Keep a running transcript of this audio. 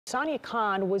Sania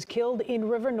Khan was killed in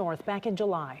River North back in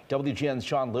July. WGN's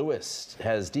Sean Lewis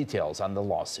has details on the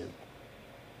lawsuit.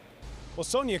 Well,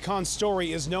 Sania Khan's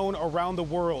story is known around the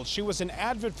world. She was an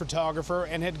avid photographer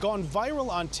and had gone viral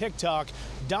on TikTok,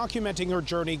 documenting her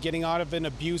journey getting out of an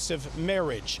abusive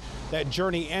marriage. That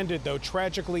journey ended, though,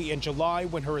 tragically in July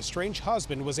when her estranged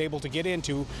husband was able to get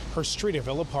into her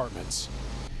Streeterville apartments.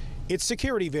 It's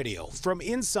security video from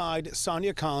inside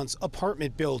Sania Khan's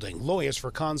apartment building. Lawyers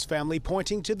for Khan's family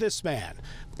pointing to this man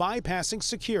bypassing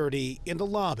security in the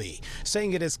lobby,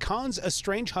 saying it is Khan's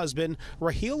estranged husband,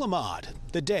 Raheel Ahmad,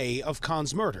 the day of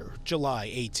Khan's murder,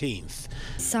 July 18th.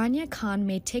 Sania Khan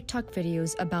made TikTok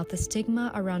videos about the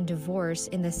stigma around divorce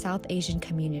in the South Asian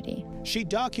community. She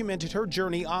documented her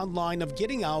journey online of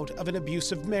getting out of an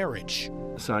abusive marriage.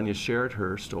 Sania shared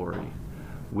her story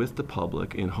with the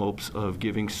public in hopes of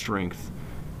giving strength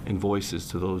and voices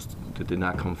to those that did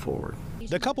not come forward.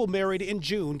 The couple married in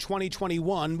June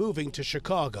 2021, moving to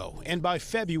Chicago, and by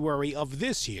February of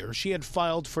this year, she had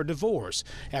filed for divorce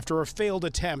after a failed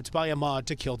attempt by Ahmad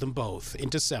to kill them both in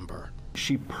December.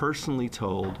 She personally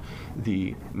told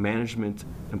the management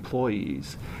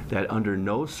employees that under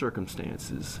no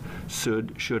circumstances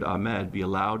should Ahmed be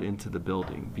allowed into the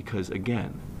building because,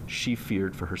 again, she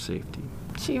feared for her safety.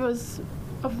 She was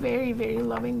a very, very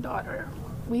loving daughter.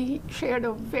 We shared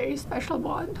a very special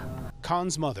bond.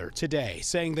 Khan's mother today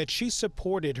saying that she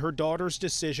supported her daughter's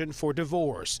decision for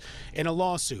divorce. In a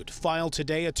lawsuit filed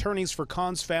today, attorneys for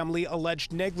Khan's family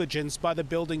alleged negligence by the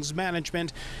building's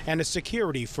management and a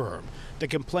security firm. The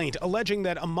complaint alleging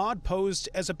that Ahmad posed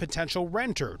as a potential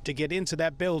renter to get into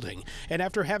that building. And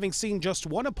after having seen just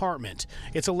one apartment,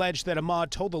 it's alleged that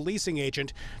Ahmad told the leasing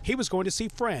agent he was going to see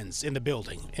friends in the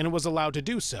building and was allowed to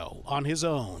do so on his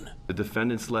own. The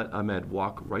defendants let Ahmed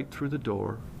walk right through the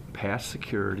door, past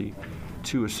security,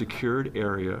 to a secured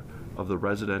area of the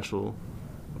residential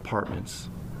apartments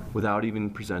without even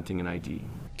presenting an ID.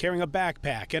 Carrying a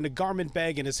backpack and a garment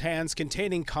bag in his hands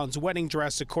containing Khan's wedding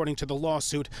dress, according to the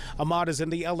lawsuit, Ahmad is in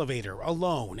the elevator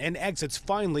alone and exits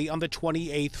finally on the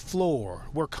 28th floor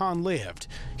where Khan lived.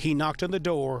 He knocked on the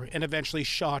door and eventually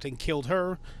shot and killed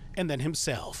her and then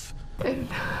himself. And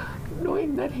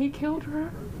knowing that he killed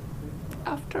her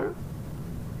after,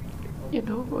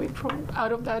 going from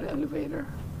out of that elevator,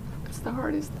 it's the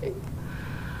hardest thing.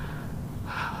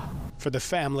 For the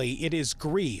family, it is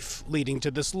grief leading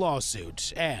to this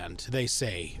lawsuit and, they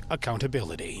say,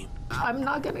 accountability. I'm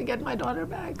not going to get my daughter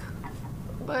back,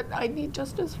 but I need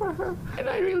justice for her. And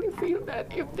I really feel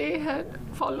that if they had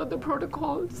followed the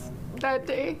protocols that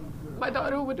day, my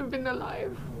daughter would have been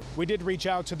alive. We did reach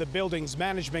out to the building's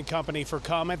management company for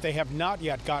comment. They have not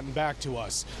yet gotten back to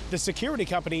us. The security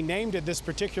company named in this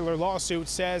particular lawsuit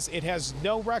says it has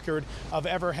no record of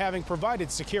ever having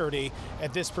provided security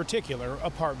at this particular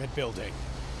apartment building.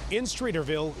 In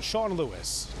Streeterville, Sean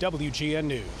Lewis, WGN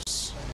News.